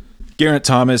 Geraint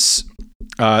Thomas,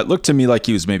 it looked to me like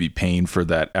he was maybe paying for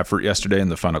that effort yesterday in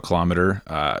the final kilometer.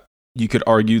 You could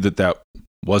argue that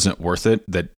wasn't worth it,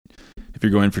 that if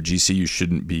you're going for GC, you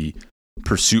shouldn't be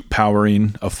pursuit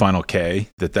powering a final K,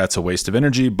 that's a waste of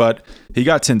energy, but he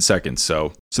got 10 seconds,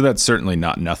 so that's certainly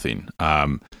not nothing.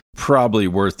 Probably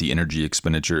worth the energy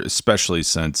expenditure, especially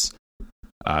since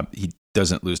he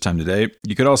doesn't lose time today.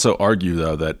 You could also argue,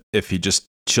 though, that if he just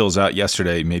chills out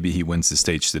yesterday, maybe he wins the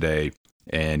stage today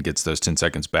and gets those 10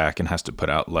 seconds back and has to put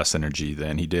out less energy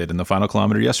than he did in the final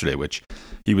kilometer yesterday, which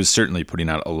he was certainly putting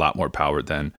out a lot more power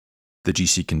than the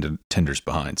GC contenders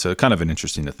behind. So kind of an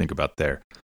interesting to think about there.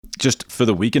 Just for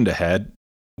the weekend ahead,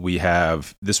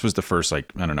 this was the first,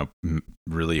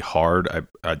 really hard,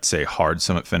 I'd say hard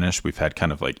summit finish. We've had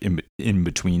kind of like in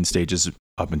between stages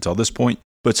up until this point.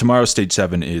 But tomorrow's stage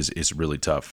 7 is really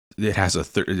tough. It has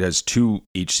it has 2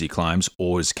 HC climbs,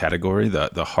 always category,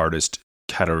 the hardest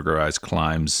categorized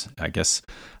climbs. I guess,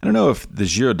 I don't know if the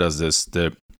Giro does this.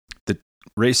 The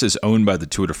races owned by the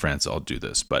Tour de France all do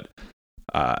this, but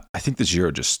I think the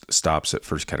Giro just stops at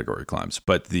first category climbs.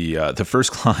 But the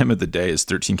first climb of the day is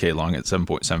 13K long at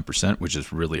 7.7%, which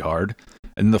is really hard.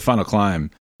 And the final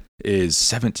climb is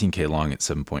 17K long at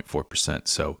 7.4%.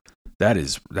 So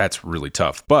that's really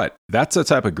tough. But that's a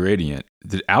type of gradient.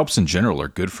 The Alps in general are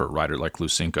good for a rider like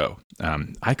Lusinko.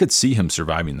 I could see him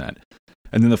surviving that.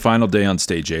 And then the final day on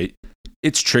stage 8,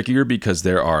 it's trickier because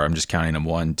there are, I'm just counting them,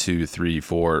 1, 2, 3,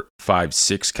 4, 5,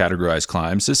 6 categorized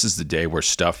climbs. This is the day where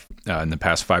stuff in the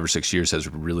past 5 or 6 years has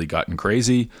really gotten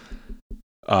crazy.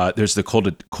 There's the Col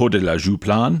de la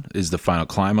Jouplan is the final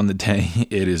climb on the day.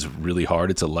 It is really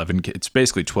hard. It's 11K. It's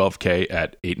basically 12K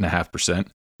at 8.5%.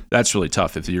 That's really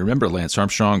tough. If you remember, Lance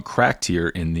Armstrong cracked here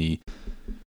in the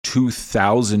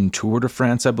 2000 Tour de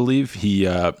France, I believe. He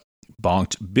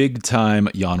bonked big time.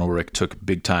 Jan Ullrich took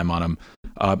big time on him.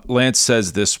 Lance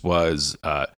says this was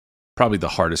probably the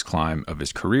hardest climb of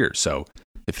his career. So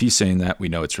if he's saying that, we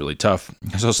know it's really tough.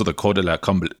 There's also the Col de la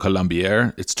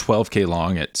Colombière. It's 12K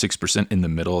long at 6% in the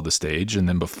middle of the stage. And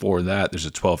then before that, there's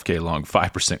a 12K long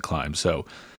 5% climb. So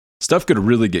stuff could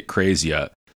really get crazy.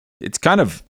 It's kind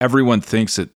of, everyone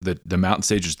thinks that the mountain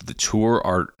stages of the Tour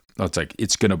are, it's like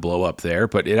it's going to blow up there,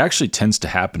 but it actually tends to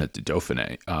happen at the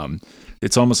Dauphiné.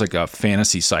 It's almost like a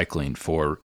fantasy cycling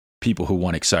for people who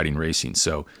want exciting racing.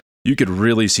 So you could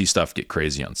really see stuff get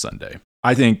crazy on Sunday.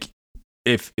 I think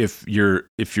if you're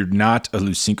not a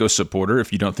Lusinko supporter,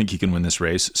 if you don't think he can win this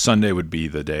race, Sunday would be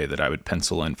the day that I would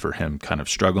pencil in for him kind of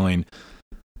struggling.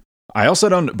 I also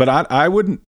don't, but I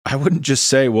wouldn't just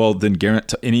say, well, then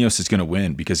Ineos is going to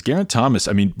win, because Geraint Thomas,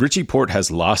 I mean, Richie Porte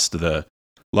has lost the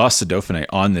Dauphiné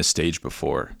on this stage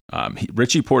before.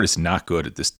 Richie Porte is not good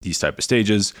at these type of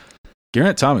stages.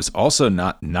 Geraint Thomas also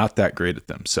not that great at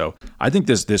them. So I think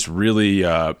this really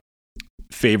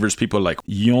favors people like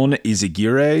Yon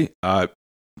Izagirre,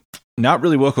 not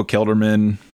really Wilco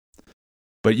Kelderman,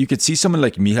 but you could see someone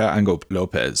like Mija Ango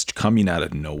Lopez coming out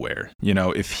of nowhere. You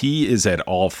know, if he is at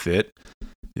all fit,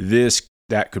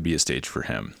 that could be a stage for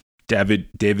him. David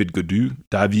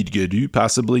Gaudu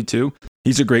possibly too.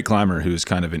 He's a great climber who's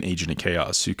kind of an agent of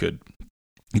chaos who could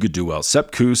do well.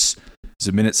 Sepp Kuss is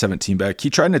a minute 17 back. He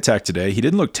tried an attack today. He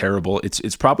didn't look terrible.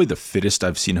 It's probably the fittest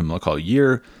I've seen him look all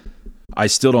year. I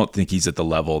still don't think he's at the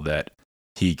level that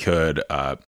he could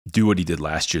do what he did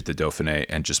last year at the Dauphiné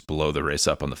and just blow the race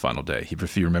up on the final day.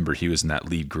 If you remember, he was in that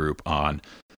lead group on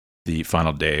the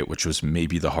final day, which was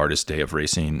maybe the hardest day of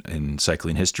racing in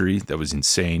cycling history. That was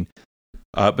insane.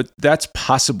 But that's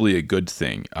possibly a good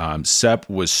thing. Sepp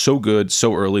was so good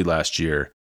so early last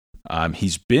year.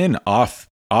 He's been off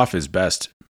his best,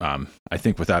 I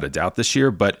think, without a doubt this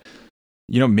year. But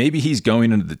maybe he's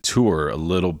going into the Tour a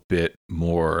little bit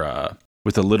more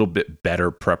with a little bit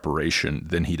better preparation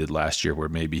than he did last year, where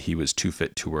maybe he was too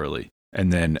fit too early.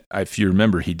 And then, if you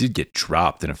remember, he did get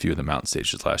dropped in a few of the mountain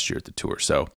stages last year at the Tour.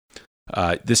 So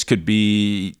this could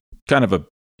be kind of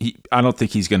I don't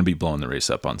think he's going to be blowing the race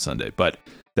up on Sunday, but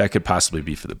that could possibly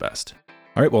be for the best.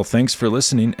 All right, well, thanks for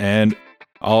listening, and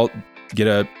I'll get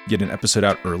an episode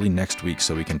out early next week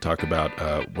so we can talk about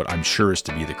what I'm sure is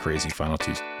to be the crazy final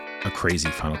two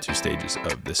stages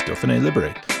of this Dauphiné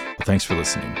Libéré. Well, thanks for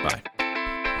listening. Bye.